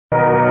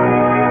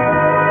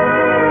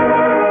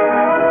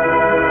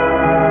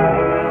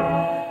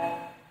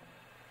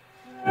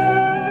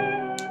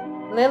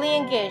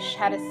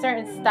had a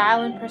certain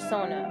style and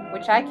persona,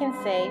 which I can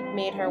say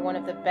made her one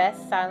of the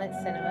best silent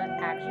cinema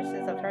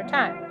actresses of her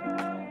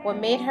time. What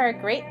made her a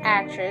great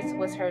actress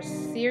was her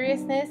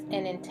seriousness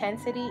and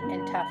intensity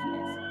and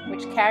toughness,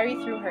 which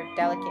carried through her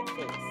delicate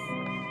face.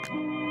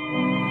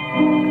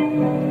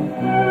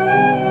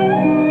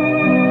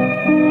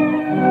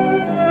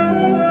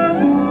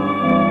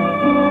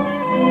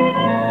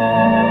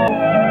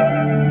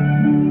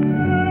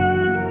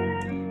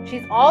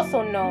 She's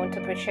also known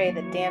to portray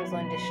the damsel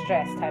in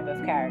distress type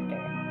of character.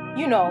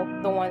 You know,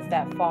 the ones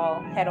that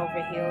fall head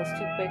over heels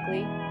too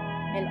quickly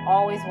and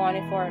always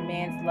wanting for a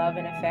man's love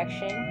and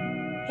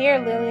affection. Here,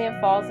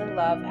 Lilian falls in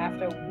love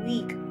after a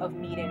week of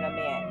meeting a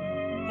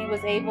man. He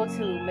was able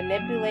to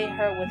manipulate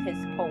her with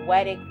his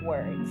poetic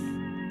words.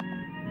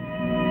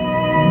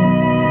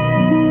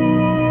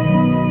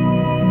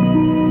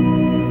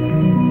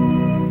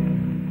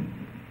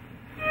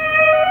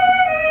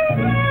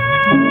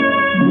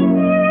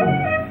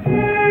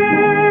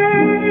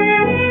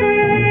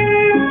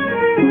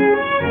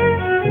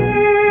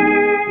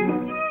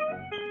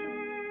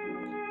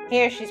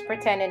 Here she's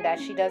pretending that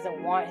she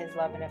doesn't want his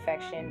love and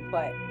affection,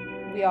 but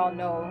we all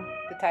know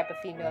the type of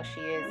female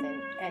she is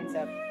and ends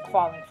up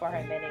falling for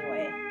him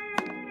anyway.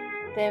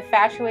 The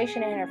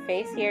infatuation in her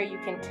face here, you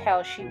can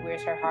tell she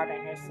wears her heart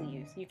on her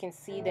sleeves. You can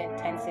see the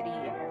intensity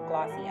in her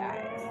glossy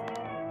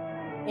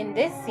eyes. In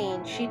this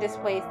scene, she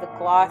displays the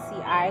glossy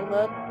eye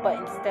look, but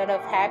instead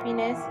of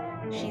happiness,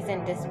 she's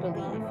in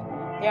disbelief.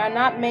 There are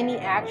not many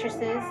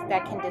actresses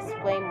that can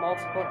display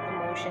multiple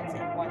emotions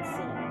in one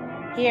scene.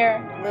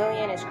 Here,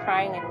 Lilian is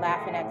crying and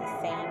laughing at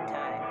the same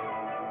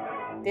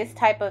time. This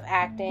type of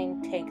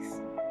acting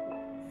takes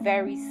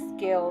very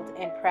skilled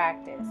and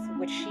practice,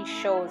 which she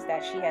shows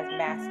that she has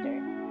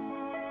mastered.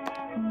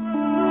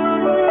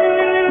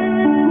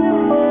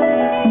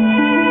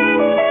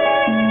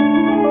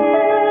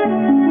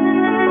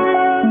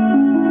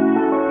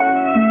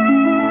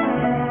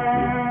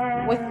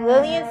 With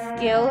Lilian's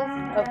skills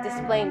of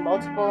displaying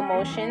multiple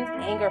emotions,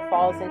 anger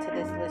falls into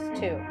this list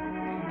too.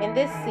 In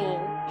this scene,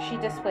 she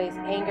displays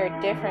anger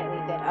differently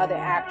than other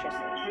actresses.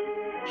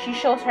 She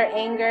shows her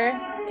anger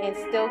and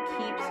still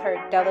keeps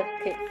her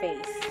delicate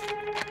face.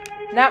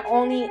 Not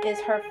only is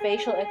her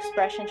facial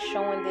expression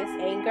showing this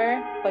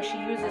anger, but she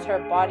uses her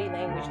body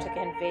language to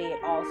convey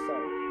it also,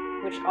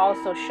 which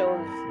also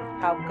shows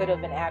how good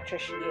of an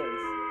actress she is.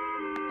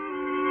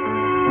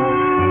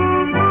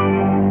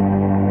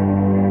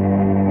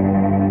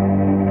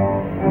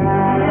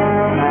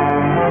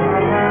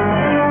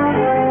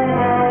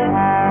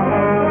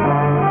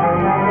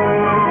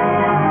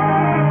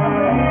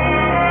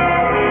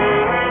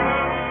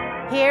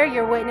 Here,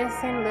 you're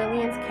witnessing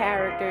Lilian's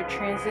character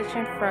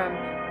transition from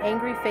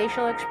angry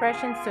facial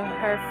expressions to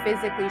her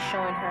physically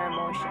showing her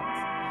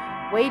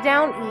emotions. Way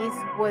Down East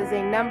was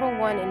a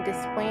 #1 in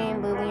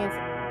displaying Lilian's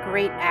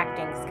great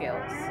acting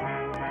skills.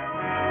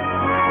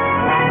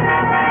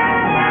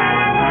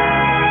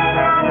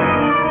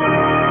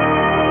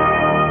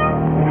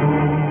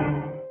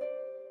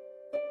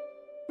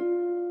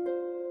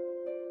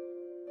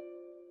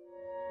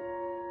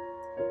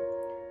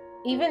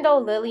 Even though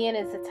Lilian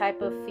is the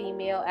type of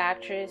female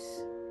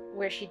actress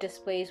where she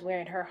displays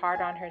wearing her heart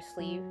on her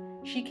sleeve,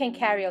 she can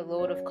carry a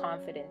load of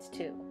confidence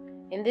too.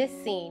 In this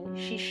scene,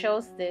 she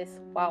shows this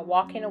while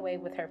walking away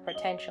with her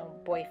potential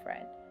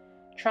boyfriend.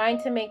 Trying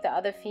to make the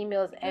other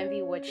females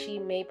envy what she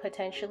may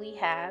potentially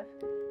have,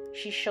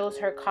 she shows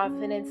her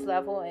confidence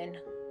level and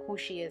who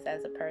she is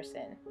as a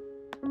person.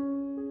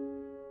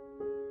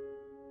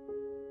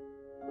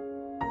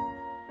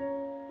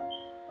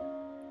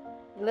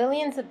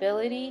 Lilian's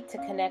ability to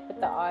connect with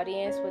the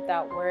audience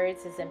without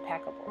words is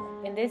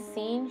impeccable. In this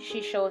scene,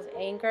 she shows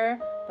anger,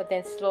 but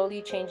then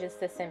slowly changes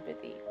to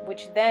sympathy,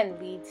 which then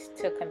leads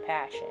to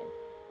compassion.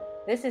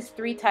 This is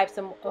 3 types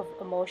of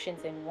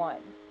emotions in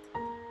one.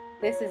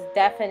 This is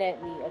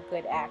definitely a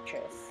good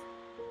actress.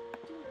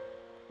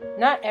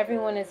 Not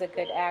everyone is a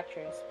good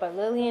actress, but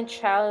Lilian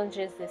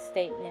challenges this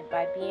statement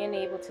by being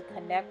able to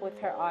connect with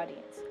her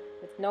audience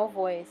with no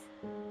voice,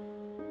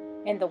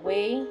 and the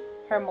way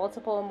her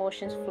multiple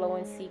emotions flow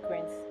in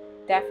sequence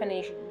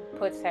definitely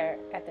puts her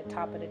at the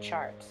top of the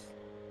charts.